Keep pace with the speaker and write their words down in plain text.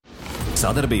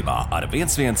Sadarbībā ar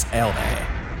 11 LV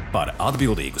par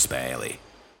atbildīgu spēli.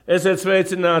 Esiet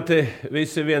sveicināti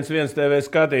visi 11 TV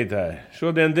skatītāji.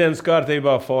 Šodien dienas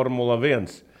kārtībā Formula 1.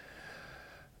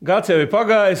 Gads jau ir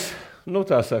pagājis,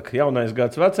 tā saka, jaunais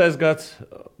gads, vecais gads,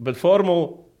 bet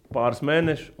Formula pāris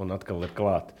mēneši un atkal ir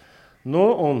klāt.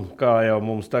 Un kā jau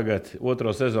mums tagad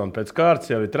otro sezonu pēc kārtas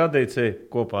jau ir tradīcija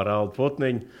kopā ar Aldu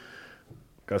Putniņu,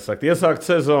 iesākt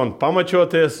sezonu,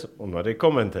 pamačoties un arī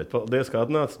komentēt. Paldies, ka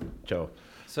atnāc. Čau.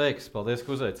 Sveiks, paldies,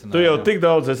 ka uzaicināji. Tu jau tik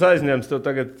daudz esi aizņemts, tu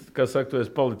tagad, tu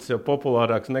esi palicis jau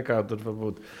populārāks nekā tur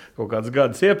varbūt kaut kāds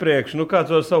gadus iepriekš. Kā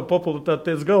tu ar savu popularitāti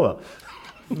tiec galā?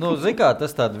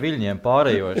 Tas tādi viļņiem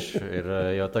pārējoši ir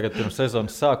jau tagad pirms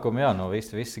sezonas sākuma.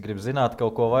 Visi grib zināt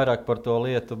kaut ko vairāk par to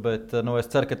lietu, bet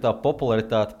es ceru, ka tā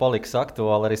popularitāte paliks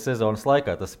aktuāla arī sezonas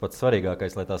laikā. Tas ir pats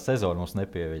svarīgākais, lai tā sezona mums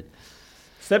nepieviļ.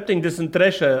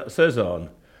 73. sezona.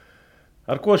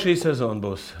 Ar ko šī sezona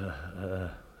būs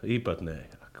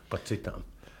īpatnēja par citām?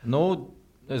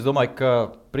 Es domāju, ka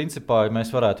principā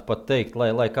mēs varētu pat teikt,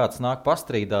 lai kāds nāk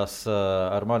pastrīdās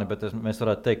ar mani, bet mēs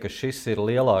varētu teikt, ka šīs ir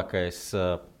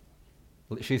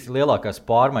lielākās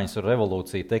pārmaiņas un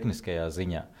revolūcija tehniskajā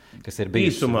ziņā, kas ir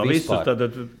bijusi vispār.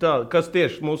 Kas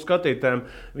tieši mūsu skatītājiem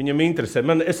viņam interesē?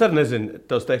 Es arī nezinu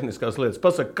tās tehniskās lietas.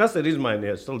 Pasaka, kas ir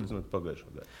izmainījies salīdzinot pagājušo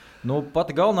gadu? Pati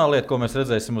galvenā lieta, ko mēs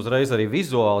redzēsim uzreiz arī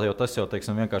vizuāli, jo tas jau,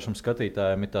 vienkāršam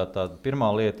skatītājiem ir tā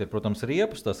pirmā lieta, ir, protams,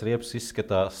 riepas. Tās riepas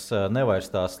izskatās nevairs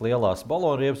tās lielās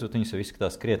balonu riepas, bet viņas jau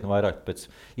izskatās krietni vairāk pēc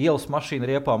ielas mašīnu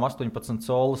riepām 18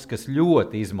 colas, kas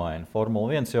ļoti izmaina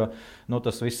Formula 1, jo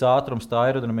tas viss ātrums, tā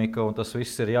aerodinamika un tas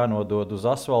viss ir jānodod uz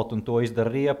asfaltu un to izdara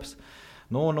riepas.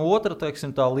 Un otra,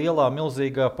 tā lielā,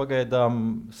 milzīgā pagaidām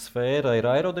sfēra ir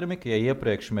aerodinamika. Ja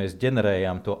iepriekš mēs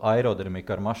ģenerējām to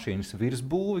aerodinamiku ar mašīnas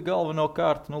virsbūvi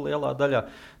galvenokārt, lielā daļā,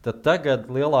 tad tagad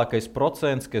lielākais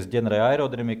procents, kas ģenerē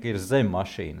aerodinamiku, ir zem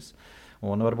mašīnas.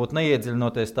 Un varbūt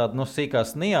neiedziļinoties tādas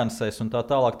sīkās niansēs un tā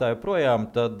tālāk tā joprojām,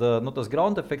 tad tas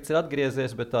ground efekts ir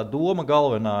atgriezies, bet tā doma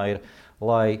galvenā ir,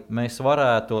 lai mēs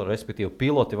varētu, respektīvi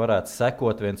piloti varētu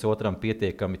sekot viens otram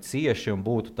pietiekami cieši un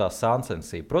būtu tā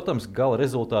sacensība. Protams, gala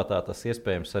rezultātā tas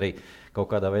iespējams arī kaut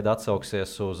kādā veidā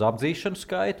atsauksies uz apdzīšanu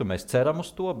skaitu. Mēs ceram uz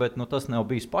to, bet tas nav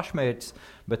bijis pašmērķis.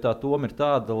 Bet tā doma ir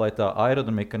tāda, lai tā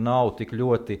aerodinamika nav tik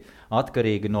ļoti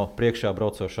atkarīga no priekšā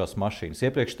braucošās mašīnas.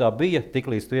 Iepriekš tā bija,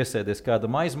 tiklīdz tu iesēdies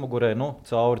kādam aizmugurē,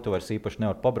 cauri tu vairs īpaši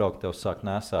nevar pabraukt, tev sāk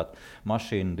nēsāt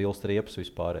mašīnu, dilst riepas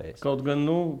vispārējais. Kaut gan,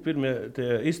 pirmie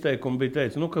tie izteikumi bija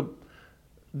teicis, ka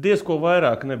diezko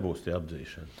vairāk nebūs tie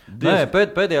apdzīšana.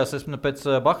 Pēdējās pēc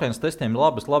Bahreinas testiem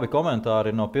labi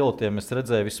komentāri no pilotiem. Es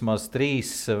redzēju vismaz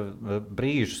 3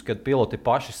 brīžus, kad piloti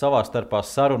paši savā starpā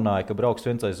sarunāja, ka brauks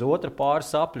viens aiz otra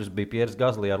pāris apļus. Bija Pierre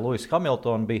Gasly ar Lewisu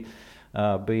Hamiltonu,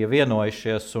 bija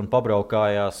vienojušies un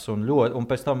pabraukājās un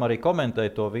pēc tam arī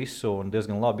komentēja to visu un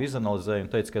diezgan labi izanalizēja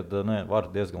un teica, ka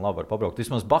diezgan labi var pabraukt.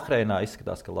 Vismaz Bahreinā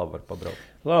izskatās, ka labi var pabraukt.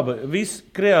 Labi,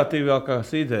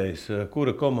 viskreatīvākās idejas,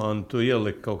 kura komanda tu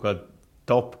ieliki kaut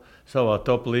kādu savā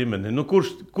top līmenī?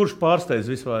 Kurš pārsteidz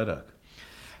visvairāk?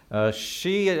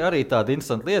 Šī arī tāda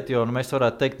interesanta lieta, jo mēs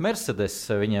varētu teikt, Mercedes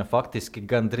viņiem faktiski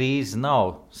gandrīz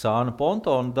nav sānu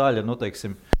pontonu daļa,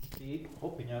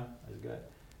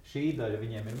 Šī daļa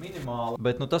viņiem ir minimāla,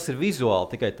 bet tas ir vizuāli,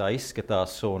 tikai tā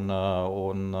izskatās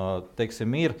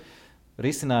ir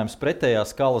risinājums pretējā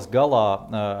skalas galā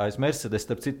aiz Mercedes,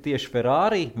 starp citu tieši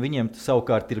Ferrari. Viņiem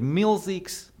savukārt ir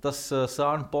milzīgs tas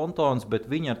sānu pontons, bet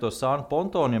viņi ar to sānu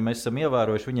pontonu, ja mēs esam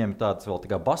ievērojuši, viņiem ir tāds vēl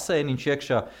tā kā baseiniņš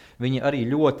iekšā, viņi arī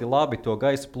ļoti labi to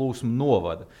gaisa plūsmu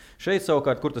novada. Šeit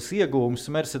savukārt, kur tas iegūms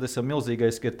Mercedesam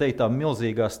milzīgais, ka te ir tā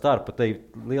milzīgā starpa, te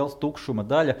ir liels tukšuma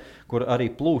daļa, kur arī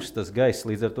plūst tas gaiss.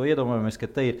 Līdz ar to iedomājamies, ka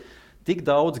te ir tik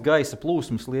daudz gaisa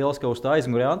plūsmas liels, ka uz tā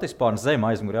aizmugurē antispārna, zem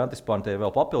aizmugurē antispārna, tie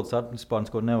vēl papildus antispārns,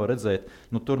 ko nevar redzēt.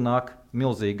 Tur nāk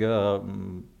milzīga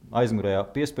aizmugurējā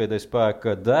piespēdēja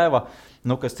spēka deva,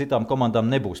 kas citām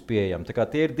komandām nebūs pieejama. Tā kā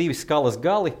tie ir 2 skalas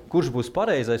gali, kurš būs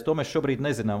pareizais, to mēs šobrīd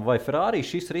nezinām. Vai Ferrari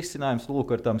šis risinājums,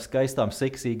 ar tām skaistām,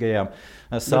 seksīgajām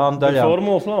sānu daļām. Bet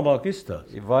formulas labāk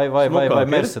izstāst. Vai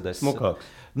Mercedes.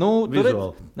 Smukāks.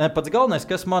 Pats galvenais,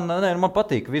 kas man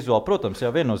patīk vizuāli, protams,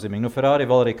 jau viennozīmīgi. Ferrari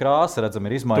vēl arī krāsa, redzam,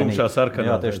 ir izmainīta. Tumšā sarkanā.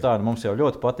 Jā, tieši tā, mums jau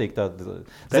ļoti patīk tāda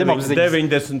zemapziņas.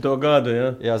 90. gadu,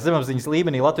 jā. Jā, zemapziņas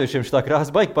līmenī latviešiem šī tā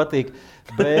krāsa baigi patīk.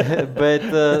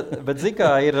 Bet zin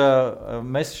kā ir,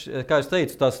 kā es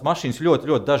teicu, tās mašīnas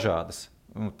ļoti, ļoti dažādas.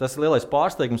 Tas ir lielais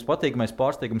pārsteigums, patīkamais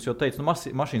pārsteigums, jo teicu,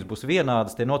 mašīnas būs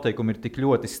vienādas, tie noteikumi ir tik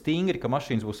ļoti stingri, ka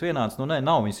mašīnas būs vienādas.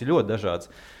 Nav, viņas ir ļoti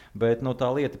dažādas. Bet tā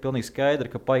lieta ir pilnīgi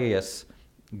skaidra, ka paies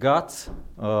gads.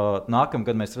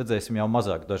 Nākamgad mēs redzēsim jau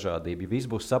mazāk dažādību. Visi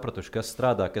būs sapratuši, kas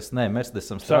strādā, kas nē.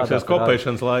 Mercedesam strādā. Sāksies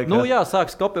kopēšanas laika.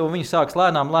 Sāks kopēt, un viņi sāks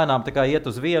lēnām tā kā iet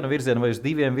uz vienu virzienu vai uz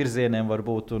diviem virzieniem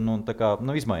varbūt, un tā kā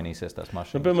izmainīsies tās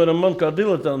mašīnas. Piemēram, man kā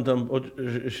diletantam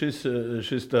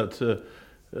šis tāds...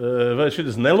 Vai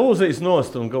šis nelūzīs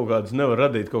nost un kaut kādas nevar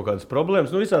radīt kaut kādas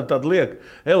problēmas? Visādi tādi liek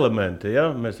elementi, ja?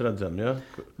 Mēs redzam, ja?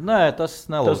 Nē, tas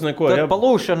nelūz. Tas neko, ja? Pa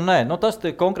lūšanu, nē. Tas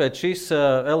konkrēti šis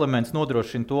elements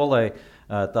nodrošina to, lai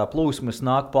tā plūsmas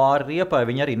nāk pāri riepai,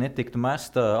 viņi arī netiktu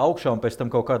mesta augšā un pēc tam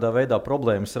kaut kādā veidā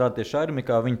problēmas rada tieši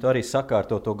aerodinamikā. Viņi arī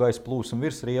sakārto to gaisa plūsmu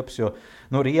virs riepas, jo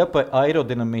riepa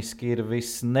aerodinamiski ir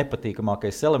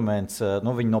visnepatīkamākais elements.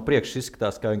 Viņi no priekšas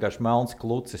izskatās kā vienkārši melns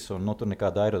klucis un tur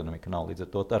nekāda aerodinamika nav. Līdz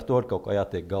ar to ar kaut kā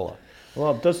jātiek galā.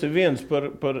 Labi, tas ir viens par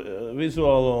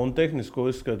vizuālo un tehnisko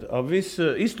izskatu.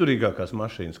 Izturīgākās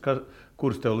mašīnas,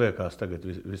 kuras tev liekas tagad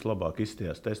vislabāk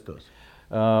izstījās testos?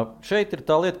 Šeit ir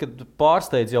tā lieta, ka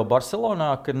pārsteidz jau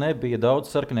Barcelonā, ka nebija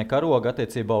daudz sarkanie karogi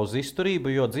attiecībā uz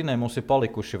izturību, jo dzinēji mums ir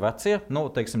palikuši vecie.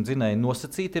 Dzinēji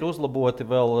nosacīti ir uzlaboti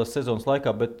vēl sezonas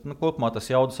laikā, bet kopumā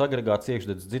tas jaudas agregāts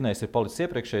iekšdedzes dzinējs ir palicis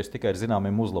iepriekšējais tikai ar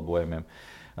zināmiem uzlabojumiem.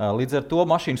 Līdz ar to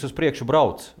mašīnas uz priekšu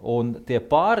brauc, un tās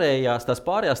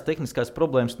pārējās tehniskās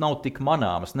problēmas nav tik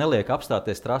manāmas. Neliek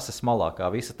apstāties trases malā, kā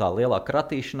visa tā lielā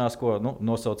kratīšanās, ko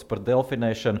nosauc par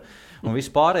delfinēšanu, un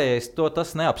viss pārējais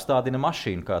tas neapstādina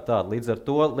mašīnu kā tādu. Līdz ar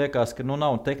to liekas, ka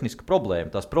nav tehniska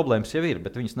problēma. Tās problēmas jau ir,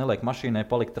 bet viņas neliek mašīnai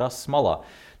palikt trases malā.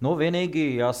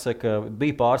 Vienīgi, jāsaka,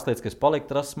 bija pārsteigts, kas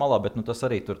palika trases malā, bet tas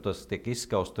arī tas tiek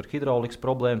izskausts. Tur hidraulikas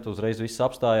problēma, tur uzreiz viss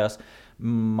apstājās.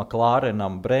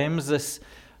 McLarenam bremzes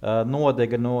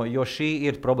nodega, jo šī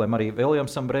ir problēma. Arī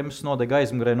Williamsam bremzes nodega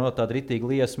aizmugurē no tāda ritīga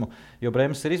liesmu, jo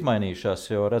bremzes ir izmainījušās,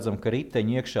 jo redzam, ka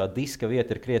riteņu iekšā diska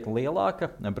vieta ir krietni lielāka,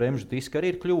 bremžu diski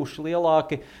arī ir kļuvuši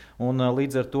lielāki, un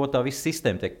līdz ar to tā visa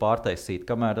sistēma tiek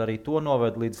pārtaisīta, kamēr arī to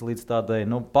noved līdz tādai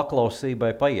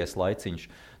paklausībai paies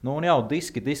laiciņš.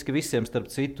 Diski visiem starp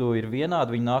citu ir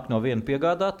vienādi, viņi nāk no viena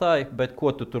piegādātāja, bet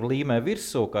ko tu tur līmē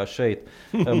virsū, kā šeit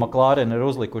McLaren ir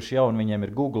uzlikuši jaunu, viņiem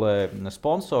ir Google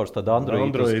sponsors, tad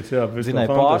Android zinēja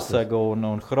pārsega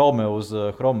un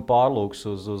Chrome pārlūks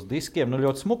uz diskiem,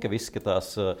 ļoti smuki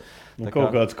izskatās. Kaut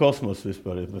kāds kosmos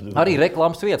vispār. Arī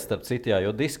reklāmas vietas starp citu,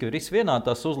 jo diski ir vienādi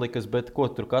tās uzlikas, bet ko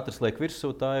tur katrs liek virsū,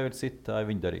 tā jau ir cita, tā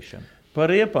ir viņa darīšana. Par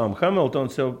riepām.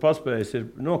 Hamiltons jau paspējis ir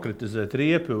nokritizēt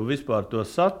riepi un vispār to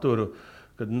saturu,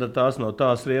 kad tās nav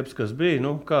tās riepas, kas bija.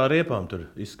 Kā riepām tur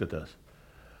izskatās?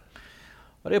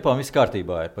 Riepām viss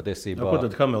kārtībā ir patiesībā. Ko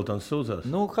tad Hamiltons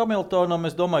sūdzās? Hamiltonam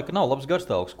es domāju, ka nav labs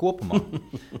garstāvoklis kopumā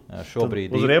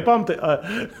šobrīd. Uz riepām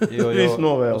viss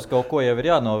novēl. Uz kaut ko jau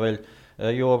ir jānoveļ.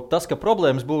 Jo tas, ka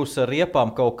problēmas būs ar riepām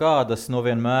kaut kādas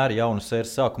vienmēr jaunu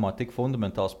sēras sākumā tik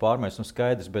fundamentāls pārmaiņas un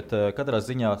skaidrs, bet katrā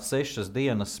ziņā 6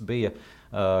 dienas bija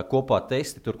kopā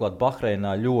testi, turklāt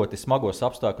Bahreinā ļoti smagos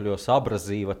apstākļos,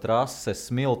 abrazīva trase,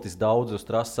 smiltis daudz uz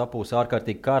trases apūs,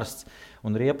 ārkārtīgi karsts,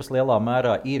 un riepas lielā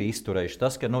mērā ir izturējuši.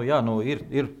 Tas, ka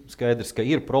ir skaidrs, ka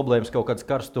ir problēmas, kaut kādas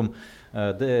karstuma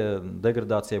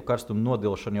degradācija, karstuma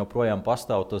nodilšana joprojām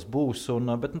pastāv, tas būs,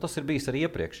 bet tas ir bijis arī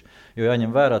iepriekš. Jo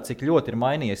jāņem vērā, cik ļoti ir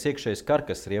mainījies iekšējais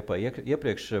karkas riepai.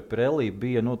 Iepriekš Pirelli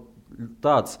bija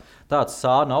tāds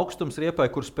sāna augstums riepai,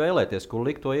 kur spēlēties, kur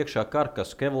likt to iekšā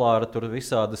karkasu, kevlāra, tur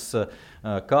visādas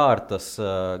kārtas,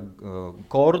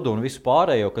 kordu un visu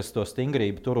pārējo, kas to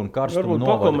stingrību tur un karstumu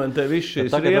novada. Varbūt pakomentē visu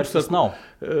šīs riepas, tas nav.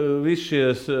 Visu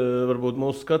šies, varbūt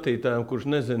mūsu skatītājiem, kurš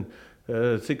nezina,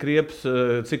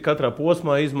 cik katrā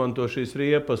posmā izmanto šīs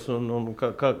riepas un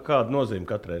kāda nozīme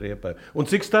katrai riepai. Un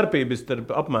cik starpības starp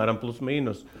apmēram plus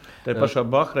mīnus te pašā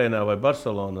Bahreinā vai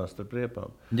Barcelonā starp riepām?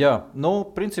 Jā,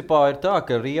 principā ir tā,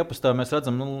 ka riepas tā mēs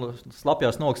redzam,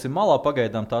 slapjās noksim malā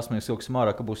pagaidām, tās mēs ilgsim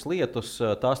ārā, ka būs lietus,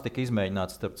 tās tika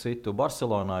izmēģināts starp citu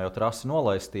Barcelonā, jo trasi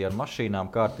nolaistīja ar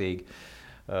mašīnām kārtīgi.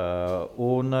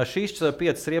 Un šīs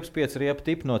 5 riepu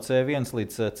tipi no C1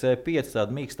 līdz C5,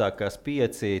 tāda mīkstākās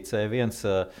 5, C1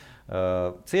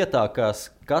 cietākās,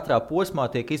 katrā posmā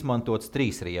tiek izmantots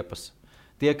 3 riepas.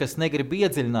 Tie, kas negrib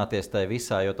iedziļināties tajā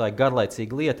visā, jo tā ir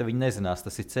garlaicīga lieta, viņi nezinās,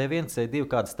 tas ir C1, C2,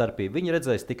 kāda starpība. Viņi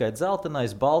redzēs tikai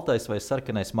dzeltenais, baltais vai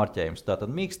sarkanais marķējums,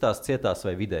 tātad mīkstās, cietās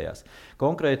vai vidējās.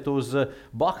 Konkrēti uz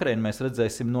Bahreinu mēs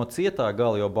redzēsim no cietā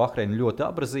gala, jo Bahreina ļoti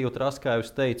abrazīva trasa, kā jau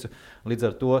es teicu, līdz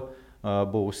ar to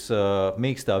būs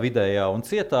mīkstā, vidējā un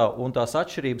cietā, un tās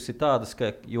atšķirības ir tādas,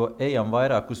 ka, jo ejam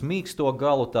vairāk uz mīksto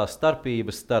galu, tā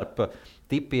starpības starp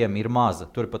tipiem ir maza.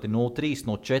 Tur pat ir 0,3,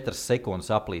 0,4 sekundes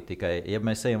aplī tikai. Ja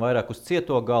mēs ejam vairāk uz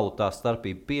cieto galu, tā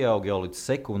starpība pieaug jau līdz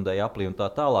sekundai aplī un tā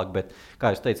tālāk, bet,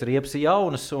 kā jūs teicu, riepas ir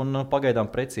jaunas un pagaidām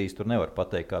precīzi tur nevar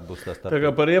pateikt, kāda būs tā starpība. Tā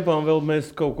kā par riepām vēl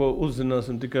mēs kaut ko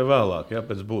uzzināsim tikai vēlāk,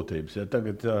 pēc būtības.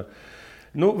 Tagad,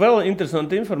 vēl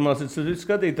interesanta informācija, tad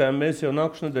skatītājiem mēs jau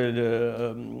nākušu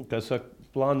nedēļu,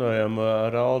 plānojam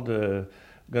ar Aldi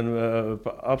gan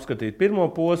apskatīt pirmo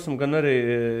posmu, gan arī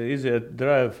iziet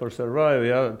Drive for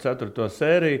Survive, 4.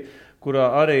 sēriju, kurā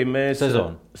arī mēs...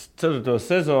 4.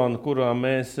 sezonu, kurā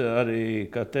mēs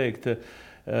arī, kā teikt,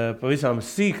 pa visām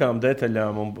sīkām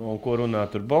detaļām, un ko runā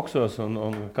tur boksos, un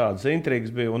kādas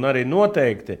intrigas bija, un arī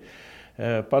noteikti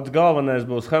pats galvenais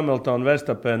būs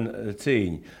Hamilton-Verstappen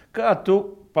cīņa. Kā tu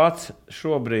pats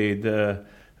šobrīd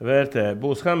vērtē,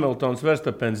 būs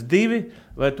Hamiltons-Verstappens 2,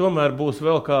 vai tomēr būs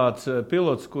vēl kāds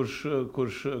pilots,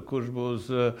 kurš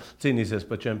būs cīnīsies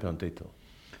par čempionu titulu?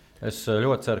 Es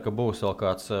ļoti ceru, ka būs vēl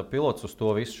kāds pilots, uz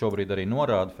to visu šobrīd arī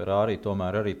norāda. Ferrari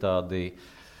tomēr arī tādi,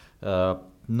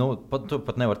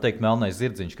 pat nevar teikt melnais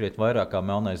zirdziņš, krietni vairāk kā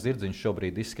melnais zirdziņš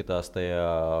šobrīd izskatās tajā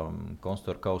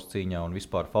konstruktoru kausa cīņā un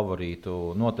vispār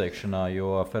favorītu noteikšanā, jo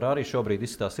Ferrari šobrīd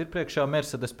izskatās ir priekšā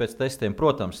Mercedes pēc testiem.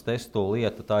 Protams, testu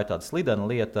lieta, tā ir tāda slidena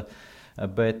lieta,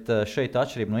 bet šeit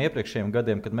atšķirība no iepriekšējiem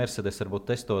gadiem, kad Mercedes varbūt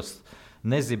testos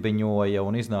nezibiņoja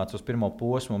un iznāca uz pirmo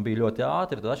posmu un bija ļoti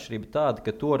ātri, tad atšķirība tāda,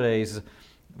 ka toreiz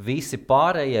visi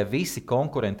pārējie, visi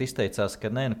konkurenti izteicās, ka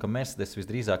Mercedes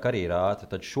visdrīzāk arī ir ātri.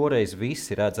 Tad šoreiz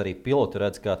visi redz, arī piloti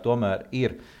redz, ka tomēr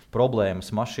ir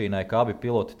problēmas mašīnai, ka abi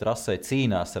piloti trasē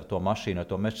cīnās ar to mašīnu, ar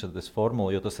to Mercedes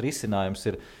formulu, jo tas risinājums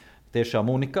ir tiešām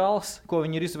unikāls, ko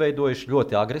viņi ir izveidojuši,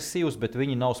 ļoti agresīvs, bet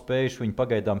viņi nav spējuši viņu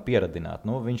pagaidām pieradināt.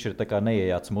 Viņš ir tā kā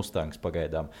neiejāts Mustangs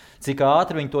pagaidām. Cik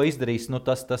ātri viņi to izdarīs,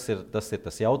 tas ir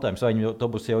tas jautājums. Vai viņi to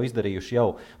būs jau izdarījuši jau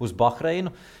uz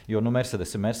Bahreinu, jo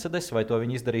Mercedes ir Mercedes, vai to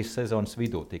viņi izdarīs sezonas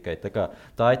vidū tikai.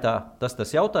 Tā ir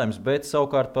tas jautājums, bet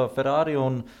savukārt pa Ferrari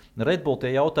un Red Bull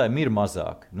tie jautājumi ir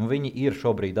mazāk. Viņi ir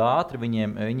šobrīd ātri,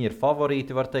 viņi ir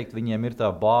favorīti, var teikt, viņiem ir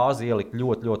tā bāze ielikt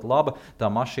ļoti, ļoti laba,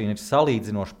 tā mašīna ir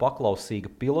salīdzinoši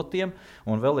paklausīga pilotiem,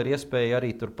 un vēl ir iespēja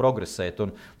arī tur progresēt.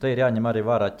 Un te ir jāņem arī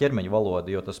vērā ķermeņa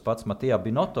valoda, jo tas pats Matija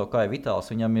Binotto, kā ir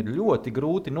Vitāls, viņam ir ļoti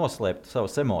grūti noslēpt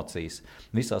savas emocijas.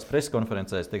 Visās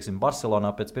preskonferencēs, teiksim,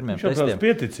 Barcelonā pēc pirmiem testiem. Viņš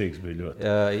pieticīgs bija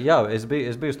ļoti. Jā, es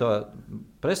biju uz to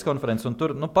preskonferenci, un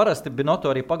tur parasti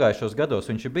Binotto arī pagājušos gados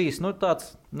viņš ir bijis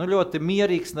tāds ļoti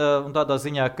mierīgs un tādā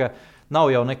ziņā, ka nav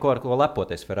jau neko ar ko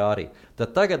lepoties Ferrari.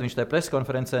 Tad tagad viņš tajā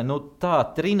preskonferencē tā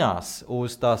trinās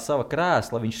uz tā sava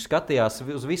krēsla, viņš skatījās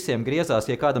uz visiem, griezās,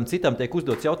 ja kādam citam tiek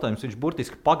uzdots jautājums, viņš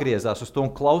burtiski pagriezās uz to un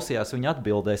klausījās viņa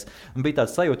atbildēs. Un bija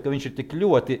tāds sajūta, ka viņš ir tik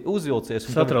ļoti uzvilcies.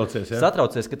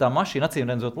 Satraucies, ka tā mašīna acīm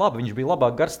redzot labi, viņš bija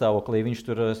labāk garstāvoklī, viņš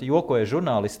tur jokoja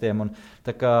žurnālistiem. Un,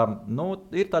 tā kā,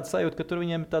 ir tāds sajūta, ka tur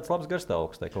viņiem ir tāds labs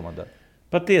garstāvoklis tajā komandā.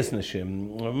 Par tiesnešiem.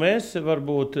 Mēs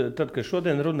varbūt, tad, kad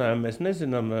šodien runājam, mēs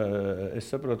nezinām, es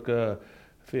saprotu, ka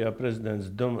FIA prezidents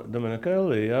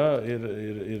Domenicali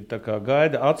ir tā kā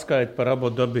gaida atskaiti par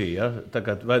Abu Dhabi, tā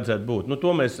kā vajadzētu būt.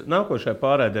 To mēs nākošajā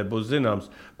pārēdē būs zināms,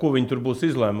 ko viņi tur būs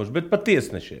izlēmuši, bet par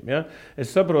tiesnešiem.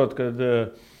 Es saprotu,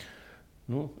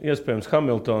 ka iespējams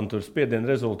Hamilton tur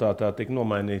spiediena rezultātā tika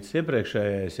nomainīts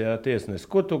iepriekšējais tiesnesis.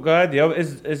 Ko tu gaidi?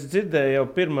 Es dzirdēju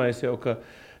jau pirmais, ka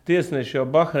tiesneši jau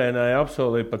Bahreinā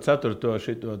apsolīja par 4.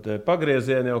 šito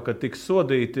pagriezienu, kad tiks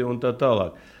sodīti un tā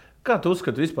tālāk. Kā tu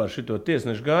uzskati vispār šito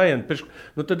tiesnešu gājienu?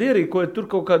 Tad ierīkoja tur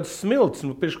kaut kādas smilts,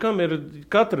 pirms kam ir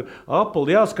katra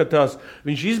apli jāskatās,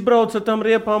 viņš izbrauc ar tām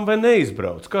riepām vai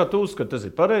neizbrauc. Kā tu uzskati, tas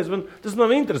ir pareizi? Tas nav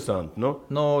interesanti.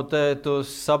 Te tu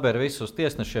saberi visus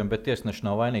tiesnešiem, bet tiesneši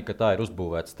nav vainīgi, ka tā ir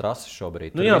uzbūvēts trases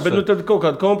šobrīd. Bet tad kaut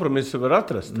kādu kompromisu var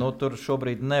atrast. Tur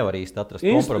šobrīd nevar īsti atrast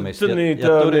kompromisu.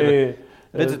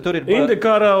 Tur ir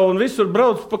Indekārā un visur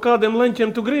brauc pa kādiem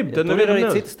leņķiem tu gribi. Tur ir arī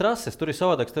citas trases, tur ir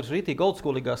savādāks, tur rītīgi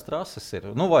oldschoolīgās trases ir.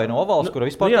 Vai no ovāls, kura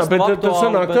vispār tas nav aktuāli. Bet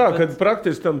sanāk tā, ka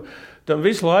praktiski tam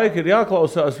visu laiku ir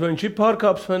jāklausās, vai viņš ir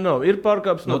pārkāps vai nav. Ir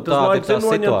pārkāps, tāda ir tā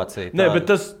situācija.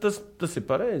 Bet tas ir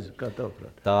pareizi, kā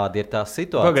tavprāt? Tāda ir tā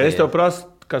situācija. Pagaid, es tev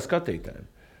prasu kā skatītājiem.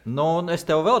 Es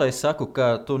tev vēlreiz saku,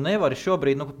 ka tu nevari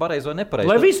šobrīd, pareizi vai nepareizi.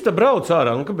 Lai viss te brauc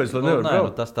ārā, kāpēc lai nevar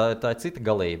braukt? Tā ir cita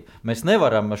galība. Mēs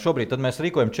nevaram šobrīd, tad mēs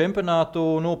rīkojam čempionātu,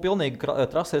 pilnīgi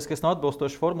trasēs, kas nav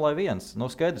atbilstoši Formulai 1.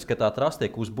 Skaidrs, ka tā trasa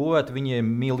tiek uzbūvēta,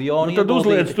 viņiem miljoni. Tad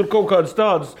uzliec tur kaut kādas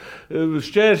tādas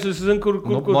šķēršļus, kur...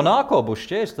 Monako būs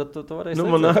šķērs, tad tu varēsi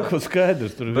Monako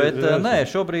skaidrs. Bet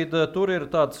šobrīd tur ir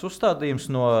tāds uzstādījums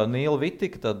no Nīla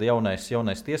Vitika, tad jaunais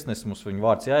tiesnesis, mums viņu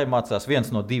vārds jāiemācās,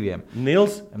 viens no diviem.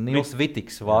 Nils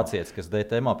Vitiks, vācietis, kas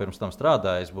DTMā pirms tam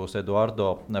strādājis, būs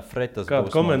Eduardo Fretas.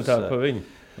 Kādu komentāru par viņu?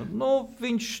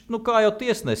 Viņš, kā jau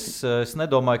tiesnesis, es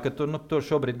nedomāju, ka tur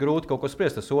šobrīd grūti kaut ko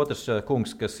spriest. Tas otrs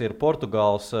kungs, kas ir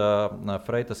Portugāls,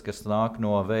 Freitas, kas nāk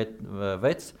no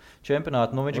Vets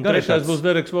čempionāta. Viņš trešais būs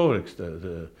Dereks Vovriks.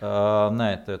 Nē,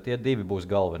 tie divi būs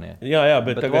galvenie. Jā,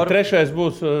 bet tagad trešais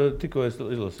būs, tikko es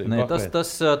izlasīju. Nē,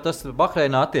 tas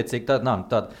Bahreinā attiecīgi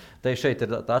Te šeit ir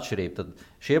tā atšķirība. Tad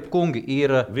šie kungi ir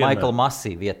Maikla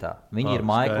Masī vietā. Viņi ir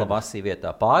Maikla Masī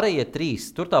vietā. Pārējie trīs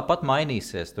tur tāpat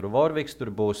mainīsies. Tur Vorviks, tur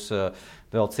būs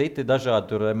vēl citi dažādi.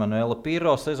 Tur Emanuela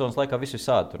Pirro sezonas laikā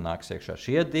visādi tur nāks iekšā.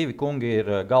 Šie divi kungi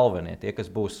ir galvenie, tie,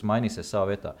 kas būs mainīsies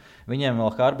savā vietā. Viņiem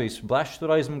vēl Harbijs Blešs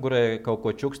tur aizmugurē kaut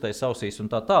ko čukstēja ausīs un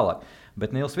tā tālāk.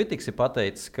 Bet Nils Vitiks ir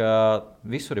pateicis, ka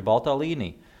visur ir baltā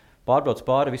līnija. Pārbrauc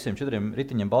pāri visiem 4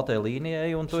 ritiņiem baltajai līnijai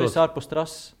un tu esi ārpus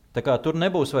trases. Tā kā tur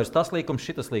nebūs vairs tas līkums,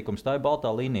 šitas līkums, tā ir baltā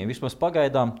līnija. Vismaz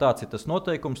pagaidām tāds ir tas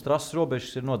noteikums, trases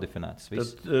robežas ir nodefinētas.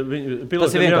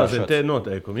 Tas ir jāzina, tie ir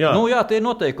noteikumi. Jā. Tie ir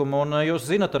noteikumi, un jūs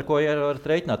zinat, ar ko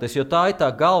varat rēķināties, jo tā ir tā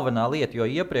galvenā lieta,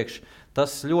 jo iepriekš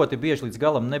tas ļoti bieži līdz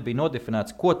galam nebija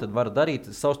nodefinēts, ko tad var darīt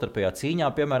savstarpējā cīņā,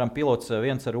 piemēram, pilots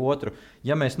viens ar otru.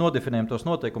 Ja mēs nodefinējam tos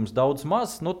noteikumus daudz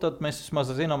maz, tad mēs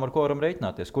vismaz zinām, ar ko varam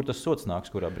rēķināties, kur tas sots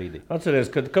nāks, kurā brīdī. Atceries,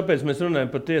 kāpēc mēs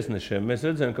runājam par tiesnešiem. Mēs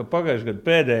redzējām, ka pagājušajā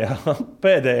gadā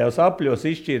pēdējās apļos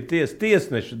izšķīra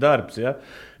tiesnešu darbs. Ja?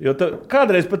 Jo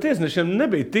kādreiz par tiesnešiem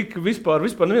nebija tik vispār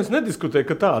neviens nediskutēja,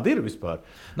 ka tāda ir vispār.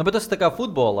 Bet tas ir tā kā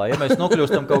futbolā. Ja mēs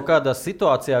nokļūstam kaut kādā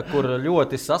situācijā, kur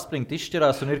ļoti saspringti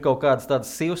izšķirās un ir kaut kādas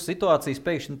tādas sīvas situācijas,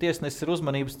 pēkšņi tiesnesis ir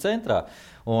uzmanības centrā.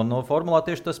 Un formulā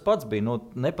tieši tas pats bija.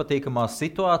 Nepatīkamā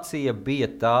situācija bija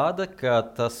tāda, ka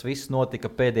tas viss notika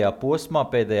pēdējā posmā,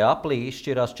 pēdējā aplī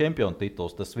izšķirās čempionu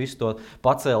tituls. Tas viss to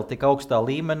pacēla tik augstā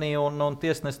līmenī un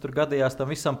tiesnesis tur gadījās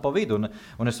tam visam pa vidu.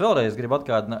 Un es vēlreiz gribu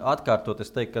atkārtot,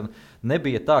 es teiktu, ka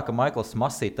nebija tā, ka Maikls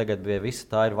Masī tagad bija visa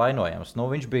tā ir vainojams.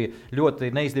 Viņš bija ļoti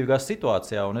neizdevīgā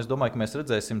situācijā, un es domāju, ka mēs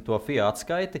redzēsim to FIA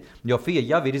atskaiti, jo FIA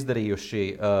jau ir izdarījuši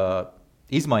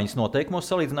izmaiņas noteikumos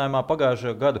salīdzinājumā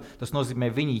pagājušajā gadu. Tas nozīmē,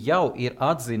 viņi jau ir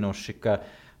atzinuši, ka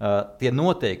tie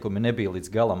noteikumi nebija līdz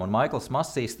galam, un Maikls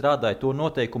Masī strādāja to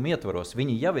noteikumu ietvaros.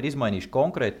 Viņi jau ir izmainījuši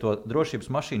konkrēti to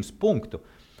drošības mašīnas punktu,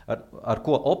 ar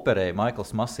ko operēja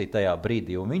Maikls Masī tajā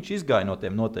brīdī, un viņš izgāja no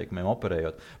tiem noteikumiem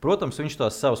operējot. Protams, viņš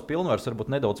tās savas pilnvaras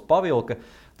varbūt nedaudz pavilka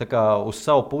uz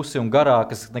savu pusi un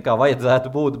garākas nekā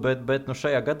vajadzētu būt, bet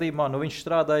šajā gadījumā viņš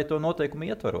strādāja to noteikumu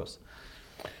ietvaros.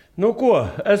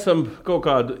 Esam kaut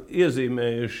kādu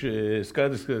iezīmējuši.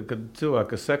 Skaidrs, ka cilvēki,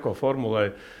 kas seko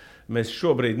formulai, mēs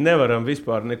šobrīd nevaram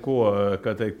vispār neko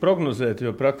prognozēt,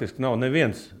 jo praktiski nav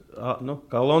neviens.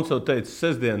 Kā Alonso teica,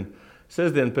 sestdien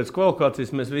pēc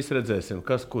kvalifikācijas mēs visi redzēsim,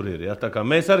 kas kur ir. Ja? Tā kā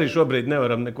mēs arī šobrīd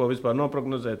nevaram neko vispār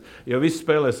noprognozēt, jo visi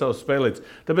spēlē savus spēlītes.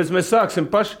 Tāpēc mēs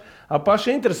sāksim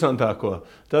paši interesantāko.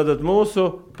 Tātad mūsu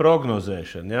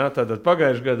prognozēšana. Ja? Tātad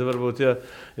pagājušajā gadā varbūt, ja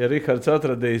Rihards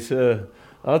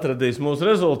atradīs mūsu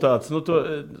rezultātus.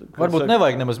 Varbūt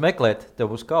nevajag nemaz meklēt,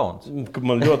 tev būs kauns.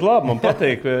 Man ļoti labi, man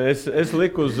patīk. Es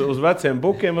liku uz veciem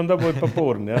bukiem un dabūju pa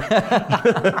purni. Ja?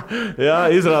 Jā,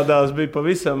 izrādās bija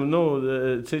pavisam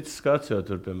cits skats, jo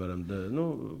tur, piemēram,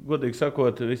 godīgi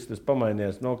sakot, viss tas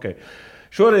pamainījās. Okay.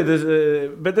 Šorīt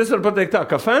bet es varu pateikt tā,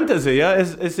 ka fantasy, ja,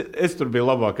 es tur biju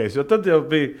labākais, jo tad jau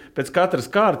bija pēc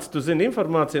katras kārtas, tu zini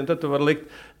informāciju, un tad tu vari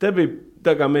likt. Te bija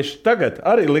tā kā mēs tagad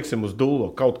arī liksim uz dullo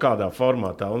kaut kādā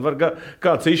formātā, un var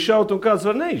kāds izšaut, un kāds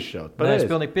var neizšaut. Nē, es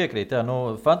pilnīgi piekrītu, jā.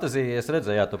 Fantasy, es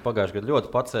redzēju, tu pagājušajā gadā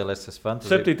ļoti pacēlies.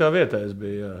 7. vietā es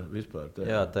biju, jā, vispār.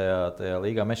 Jā, tajā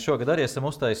līgā. Mēs šogad arī esam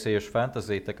uztaisījuši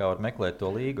fantasy, tā kā var meklēt to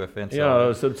līgu F1. Jā,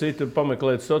 starp citu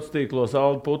pameklēt sociālos tīklos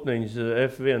Alda Putniņas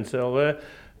F1 LV.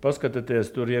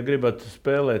 Paskatieties, tur, ja gribat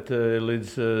spēlēt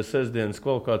līdz sestdienas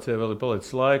kvalifikācijai, vēl ir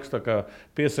palicis laiks, tā kā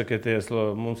piesakieties,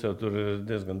 mums jau tur ir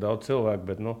diezgan daudz cilvēku,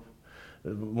 bet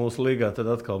mūsu līgā tad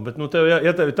atkal. Bet, tev, ja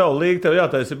tev ir tava līga, tev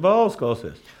jātaisa balvas,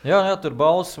 klausies. Jā, tur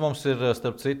balvas mums ir,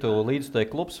 starp citu,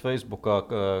 līdzteik klubs Facebookā,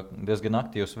 diezgan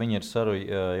aktīvs. Viņi ir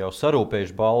jau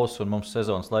sarūpējuši balvas, un mums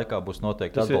sezonas laikā būs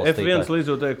noteikti atbalstītāji. Tas ir F1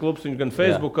 līdzteik klubs, viņš gan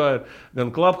Facebookā ir, gan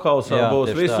Clubhouse'ā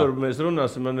būs visur. Mēs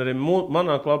runāsim, man arī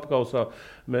manā Clubhouse'ā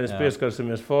mēs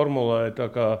pieskarsimies formulai. Tā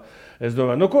kā es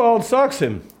domāju, ko, Aldi,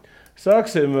 sāksim?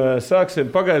 Sāksim.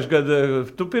 Pagājušajā gadā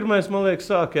tu pirmais, man liekas,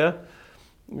 sāk, ja?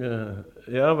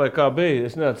 Jā, vai kā bija?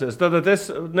 Es neatceros.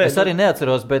 Es arī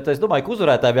neatceros, bet es domāju, ka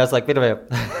uzvarētājiem jāsāk pirmajam.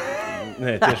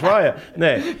 Nē, tieši vājā.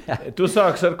 Nē, tu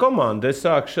sāksi ar komandu, es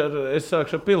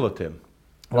sākšu ar pilotiem.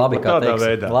 Labi, kā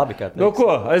teiksi. Ko,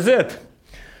 aiziet?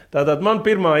 Tātad man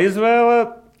pirmā izvēle,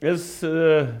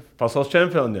 pasaules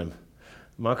čempioniem.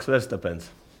 Maks Verstapens.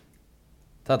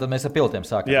 Tātad mēs ar pilotiem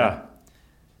sākam. Jā.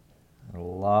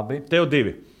 Labi. Tev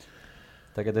 2.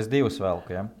 Tagad es 2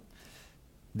 velku, ja?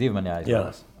 2 man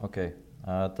jāizvēlas. Okay.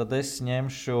 Tad es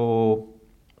ņemšu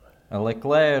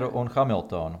Leclercu un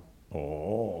Hamiltonu.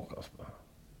 Kas pār.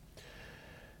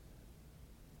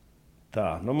 Tā,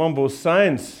 man būs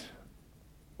Sainz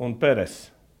un Peres.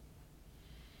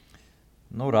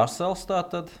 Russells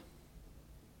tātad.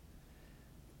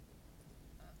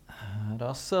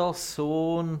 Russells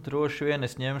un droši vien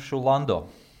es ņemšu Lando.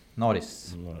 Norris,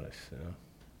 jā.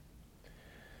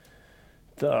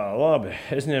 Tā, labi.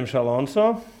 Es ņemšu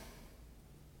Alonso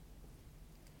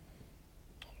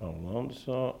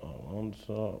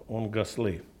un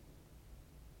Gasly.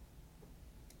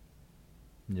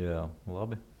 Jā,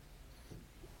 labi.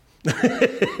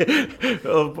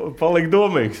 Paliek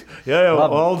domīgs. Jā, jau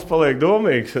Aldis paliek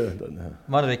domīgs.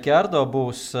 Man Ricardo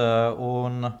būs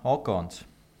un Okons.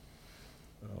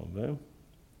 Labi.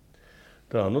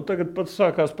 Tā, tagad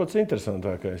sākās pats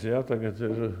interesantākais. Jā, tagad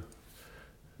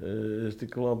ir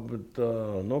tik labi,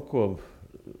 ko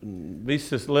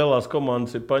visas lielās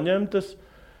komandas ir paņemtas.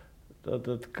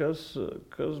 Tātad, kas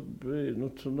bija,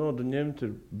 Tsunoda ņemt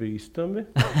ir bīstami.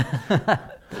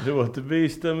 Ļoti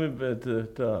bīstami, bet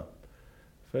tā,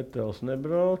 Fettels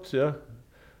nebrauc, jā.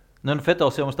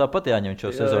 Fettels jau mums tāpat jāņem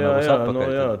šo sezonu.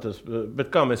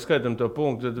 Bet kā mēs skaitām to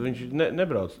punktu, tad viņš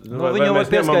nebrauc. Viņu var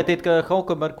pieskaitīt, ka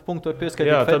Hülkenberga punktu var pieskaitīt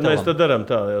Fettelam. Jā, tad mēs tad darām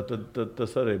tā, tad tas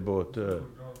arī būtu.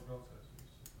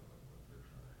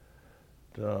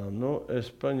 Tā,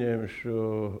 es paņemšu,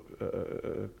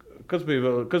 kas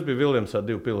bija Williamsā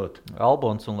 2 piloti?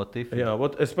 Albons un Latifi. Jā,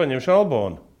 es paņemšu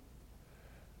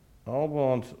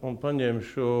Albons un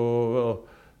paņemšu vēl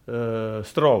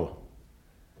Strolu.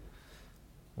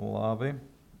 Labi.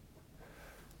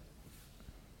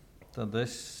 Tad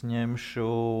es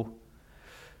ņemšu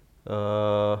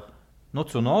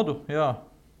Tsunodu, jā.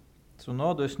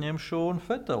 Tsunodu es ņemšu un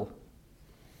Fettelu.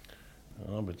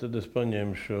 Labi, tad es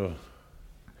paņemšu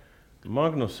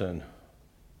Magnusenu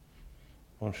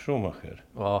un Schumacheru.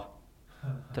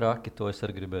 Traki, to es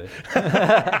arī gribēju.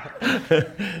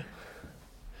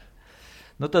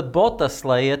 Tad Bottas,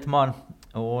 lai iet man,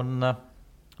 un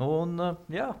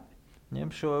jā.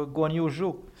 Ņemšu Guanju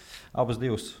Zhu, abas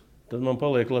 2. Tad man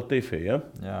paliek Latifi, ja?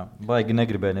 Jā, baigi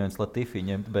negribēja neviens Latifi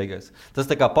ņemt beigās. Tas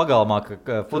tā kā pagalmā,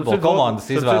 ka futbola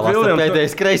komandas izvēlās, tad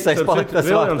pēdējais kreisais paliek tas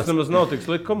vārds. Williams nemaz nav tik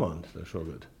slikta komandas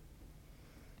šogad.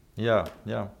 Jā,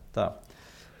 tā.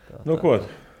 Ko?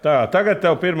 Tā, tagad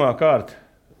tev pirmā kārta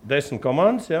 10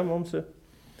 komandas, jā, mums ir.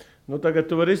 Tagad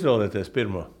tu vari izvēlēties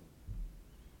pirmo.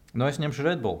 Es ņemšu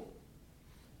Red Bull.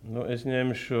 Es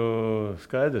ņemšu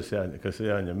skaidrs, kas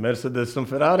ir jāņem. Mercedes un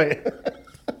Ferrari.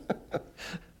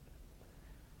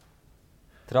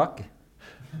 Traki.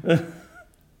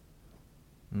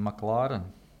 McLaren.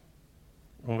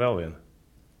 Un vēl viena.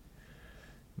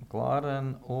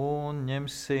 McLaren un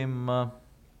ņemsim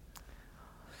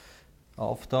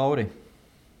Alfa Tauri.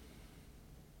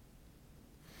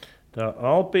 Tā,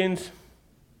 Alpins.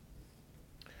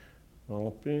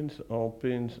 Tagad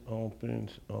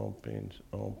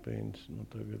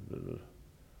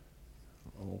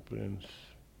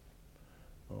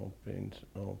Alpins.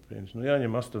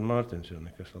 Jāņem Aston Martins, jau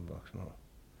nekas labāks nav.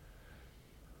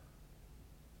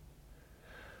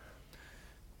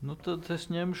 Tad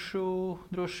es ņemšu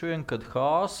droši vien, kad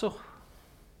Haasu.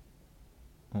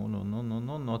 Un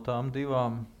no tām 2,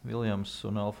 Williams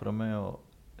un Alfa Romeo,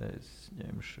 es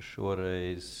ņemšu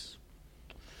šoreiz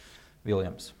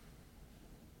Williams.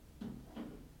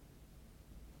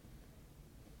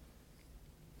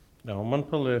 Jā, un man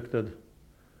paliek tad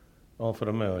Alfa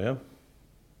Romeo, ja?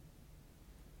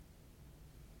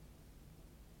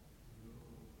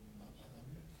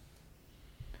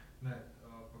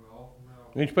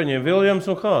 Viņš paņēma Williams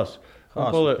un Haasu.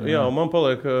 Un man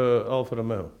paliek Alfa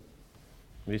Romeo.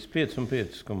 Visi 5 un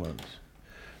 5 komandas.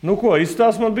 Nu, ko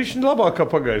izstāst man bišķiņ labāk kā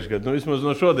pagājušajā gadā, vismaz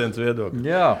no šodienas viedokļa.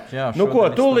 Jā. Nu, ko,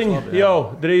 tuliņ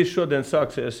jau drīz šodien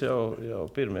sāksies jau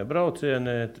pirmie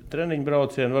braucieni, treniņu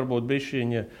braucieni, varbūt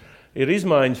bišķiņi ir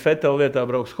izmaiņas. Vettel vietā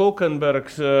brauks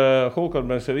Hulkenbergs.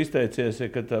 Hulkenbergs jau izteicies,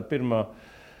 ka tā pirmā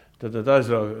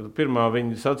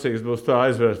viņa sacīksts būs tā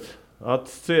aizvērt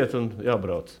acis ciet un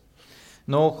jābrauc.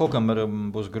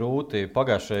 Hulkenbergam būs grūti.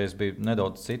 Pagājušajā bija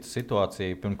nedaudz cita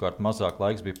situācija. Pirmkārt, mazāk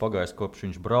laiks bija pagājis, kopš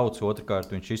viņš brauc.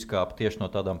 Otrkārt, viņš izkāpa tieši no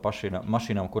tādām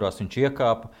mašīnām, kurās viņš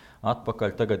iekāpa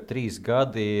atpakaļ. Tagad 3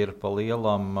 gadi ir pa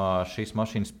lielam šīs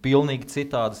mašīnas pilnīgi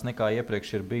citādas nekā iepriekš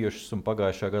ir bijušas. Un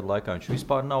pagājušā gada laikā viņš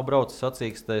vispār nav braucis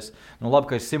sacīkstēs.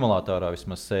 Labi, ka ir simulatorā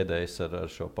vismaz sēdējis ar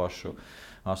šo pašu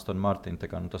Aston Martin.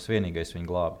 Tas vienīgais viņa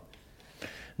glābi.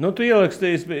 Tu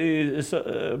ierakstīji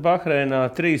Bahreinā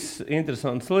 3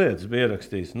 interesantas lietas. Bija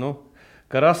ierakstījis,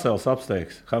 ka Russells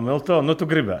apsteigs Hamiltonu. Tu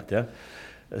gribētu, ja?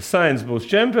 Sainz būs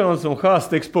čempions un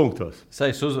Haas tiks punktos.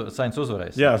 Sainz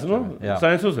uzvarēs. Jā,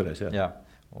 Sainz uzvarēs. Jā.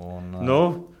 Un,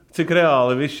 cik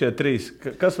reāli visi šie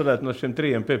 3? Kas varētu no šiem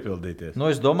 3 piepildīties?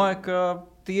 Es domāju, ka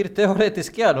tīri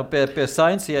teorētiski, jā. Pie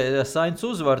Sainz, ja Sainz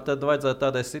uzvar, tad vajadzētu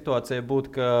tādai situācijai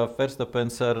būt, ka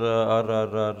Verstappens ar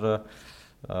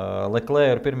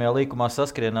Leclerc pirmajā līkumā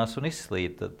saskrienās un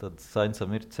izslīd, tad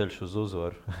Sainzam ir ceļš uz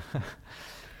uzvaru.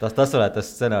 tas varētu tas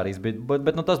scenārijs būt,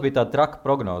 bet tas bija tāda traka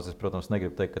prognoze. Es, protams,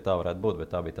 negribu teikt, ka tā varētu būt, bet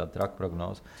tā bija tāda traka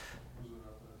prognoze.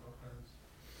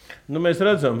 Mēs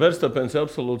redzam, Verstappens ir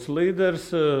absolūts līderis,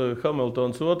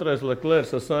 Hamiltons 2,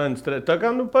 Leclerc ar Sainz 3. Tā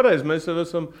kā, pareizi, mēs jau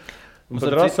esam...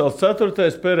 Pat Russells 4,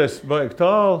 Peres baigi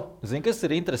tālu. Zini, kas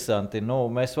ir interesanti?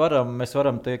 Mēs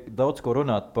varam daudz ko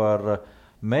runāt par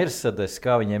Mercedes,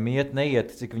 kā viņiem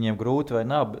neiet, cik viņiem grūti vai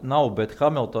nav, bet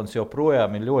Hamiltons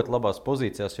joprojām ir ļoti labās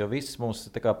pozīcijās, jo viss mums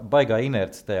baigā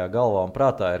inerce tajā galvā un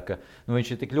prātā ir, ka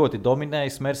viņš ir tik ļoti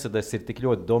dominējis, Mercedes ir tik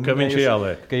ļoti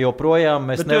dominējuši, ka joprojām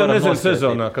mēs nevaram noskaidrot. Bet jau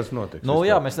sezonā, kas notiks.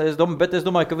 Bet es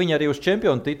domāju, ka viņi arī uz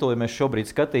čempionu tituli mēs šobrīd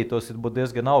skatītos, ir būtu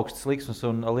diezgan augsts likmes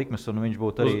un viņš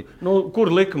būtu arī... Kur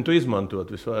likumu tu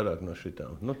izmantot visvairāk no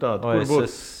šitām? Tu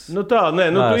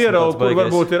ieraugi, kur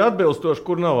varbūt ir atbilstoši,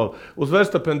 kur nav. Uz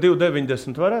Verstappen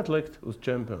 2,90 varētu likt uz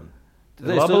čempionu.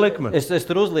 Laba likme. Es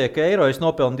tur uzlieku eiro, es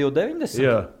nopelnu 2,90?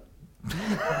 Jā.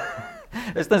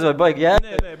 Es nezinu, vai baigi jēga.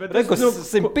 Reku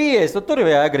 150, tur jau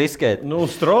jēga riskēt.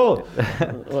 Stroll,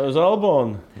 uz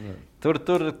Albonu.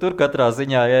 Tur katrā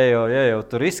ziņā, ja jau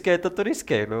tu riskē, tad tu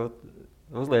riskē.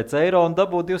 Uzliec eiro un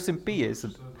dabū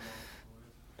 250.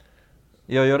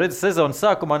 Jo redz, sezonas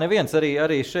sākumā neviens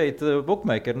arī šeit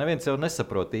bookmakeri neviens jau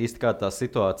nesaprot īsti, kā tā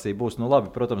situācija būs. Labi,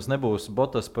 protams, nebūs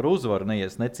Bottas par uzvaru,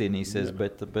 necīnīsies,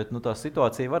 bet tā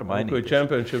situācija var mainīties.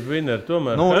 Championship winner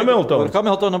tomēr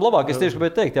Hamiltonam labāk, es tieši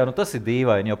gribēju teikt, tas ir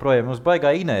dīvaini, jo projām mums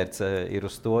baigā inerce ir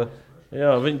uz to.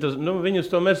 Jā, viņi uz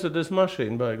to Mercedes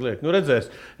mašīnu baigi liek. Redzēs.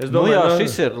 Es domāju,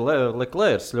 šis ir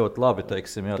Leclerc ļoti labi,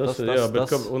 teiksim.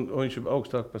 Un viņš ir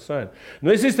augstāk par Sainz.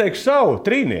 Es izteikšu savu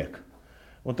trīnieku.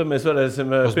 Un tad mēs varēsim...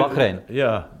 Uz Bahreinu.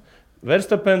 Jā.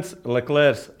 Verstappens,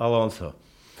 Leclerc, Alonso.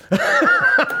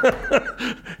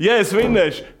 Ja es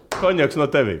vinnēšu, konjaks no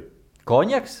tevi.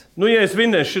 Konjaks? Ja es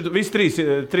vinnēšu, visi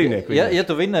 3 trīnieki. Ja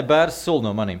tu vinnē, bērs sulu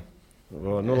no manim.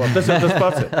 Labi, tas ir tas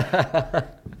pats.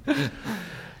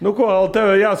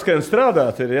 Tev jāskan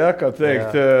strādāt ir, kā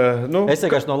teikt. Es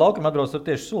vienkārši no laukuma atbraucu, tur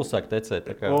tieši sulu sāk tecēt.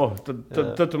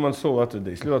 Tad tu man sulu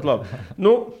atvedīsi. Ļoti labi.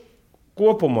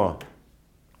 Kopumā.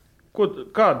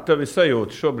 Kāda tev ir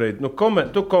sajūta šobrīd?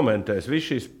 Tu komentēsi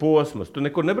visu šīs posmas. Tu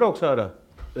nekur nebrauks ārā?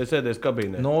 Es sēdēšu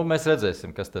kabīnē. Mēs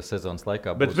redzēsim, kas tas sezonas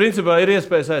laikā būs. Bet principā ir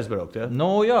iespējas aizbraukt, ja?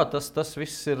 Jā, tas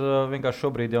viss ir vienkārši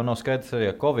šobrīd jau nav skaidrs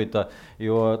arī ar Covid,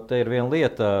 jo te ir viena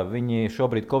lieta, viņi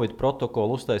šobrīd Covid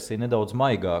protokolu uztaisīja nedaudz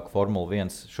maigāku Formula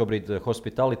 1. Šobrīd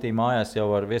Hospitality mājās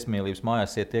jau ar viesmīlības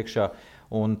mājās iet iekšā.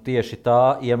 Un tieši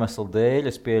tā iemesla dēļ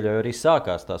es pieļauju arī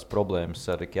sākās tās problēmas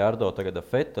ar Ricciardo, tagad ar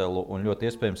Vettelu, un ļoti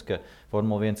iespējams, ka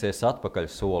Formula 1 ies atpakaļ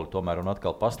soli tomēr un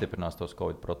atkal pastiprinās tos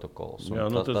Covid protokolus.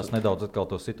 Tas nedaudz atkal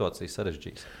to situāciju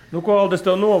sarežģīs. Aldi, es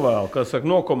tev novēlu,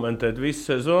 nokomentēt visu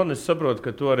sezonu. Es saprotu,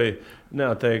 ka tu arī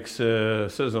neatteiks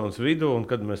sezonas vidu, un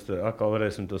kad mēs atkal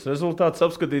varēsim tos rezultātus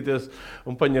apskatīties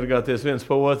un paņirgāties viens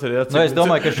pa otru. Ja, es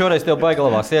domāju, ka šoreiz tev baigi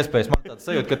labās iespējas. Man tāds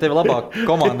sajūta, ka tev labāka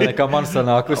komanda nekā man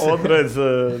sanākusi. Redz,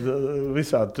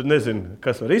 visādi, tu nezini,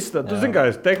 kas var izstāt. Tu zini, kā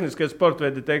ir tehniskie sporta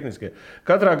veidi, tehniskie.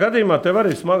 Katrā gadījumā tev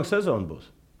arī smaga sezona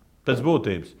būs. Pēc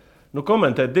būtības.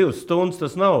 Komentēt 2 stundas,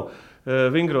 tas nav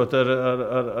vingrot ar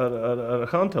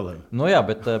hantelēm.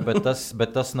 Bet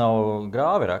tas nav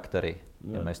grāvi rakt arī.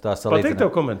 Ja mēs tā salīdzinām. Patīk tev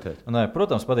komentēt? Nē,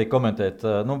 protams, patīk komentēt.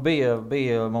 Nu,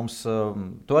 bija mums,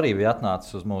 tu arī bija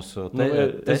atnācis uz mūsu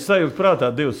Es sajūtu prātā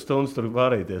 2 stundas tur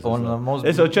vārīties.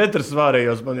 Es jau 4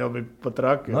 vārījos, man jau bija pat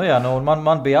raki. Nu jā, nu,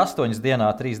 man bija 8 dienā,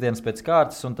 3 dienas pēc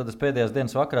kārtas, un tad es pēdējās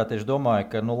dienas vakarā tieši domāju,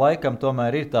 ka laikam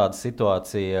tomēr ir tāda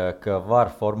situācija, ka var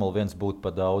Formula 1 būt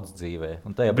pa daudz dzīvē.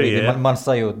 Un tajā brīdī man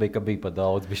sajūta bija, ka bija pa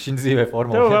daudz. Bija šī dzīvē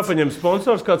Formula 1. Tev jāpaņem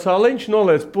sponsors, kāds aliņš,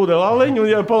 noliec pudeli aliņu,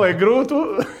 un ja paliek grūtu...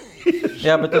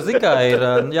 Jā, bet tas ir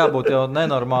jābūt jau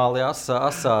nenormāli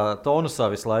asā tonusā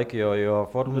visu laiku, jo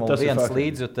Formula 1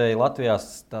 līdzjutēji Latvijā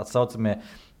tā saucamie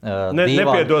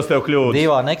nepiedos tev kļūdas.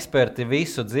 Divāni eksperti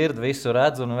visu dzird, visu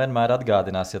redz un vienmēr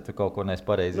atgādinās, ja tu kaut ko neesi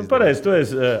pareizi izdarījis. Pareizi, tu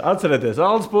esi atcerēties,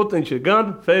 Aldis Putiņš ir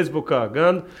gan Facebookā,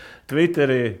 gan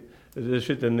Twitterī,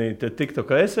 šitenī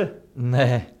TikTokā esi?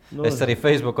 Nē. Es arī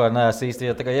Facebookā neesmu īsti.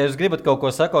 Ja jūs gribat kaut ko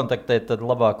sakontaktēt, tad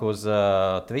labāk uz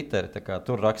Twitter.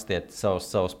 Tur rakstiet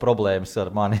savus problēmas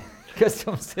ar mani. Kas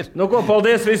jums ir? Nu,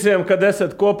 paldies visiem, kad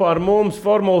esat kopā ar mums.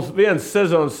 Formulas 1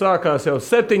 sezonas sākās jau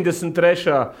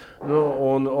 73.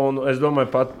 Un es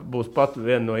domāju, būs pat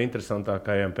viena no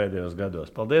interesantākajām pēdējos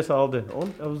gados. Paldies, Aldi,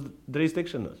 un uz drīz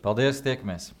tikšanos. Paldies,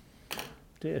 tiekamies.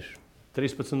 Tieši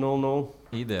 13:00.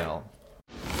 Ideāli.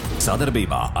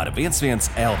 Sadarbībā ar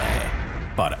 11 LV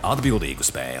par atbildīgu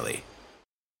spēli.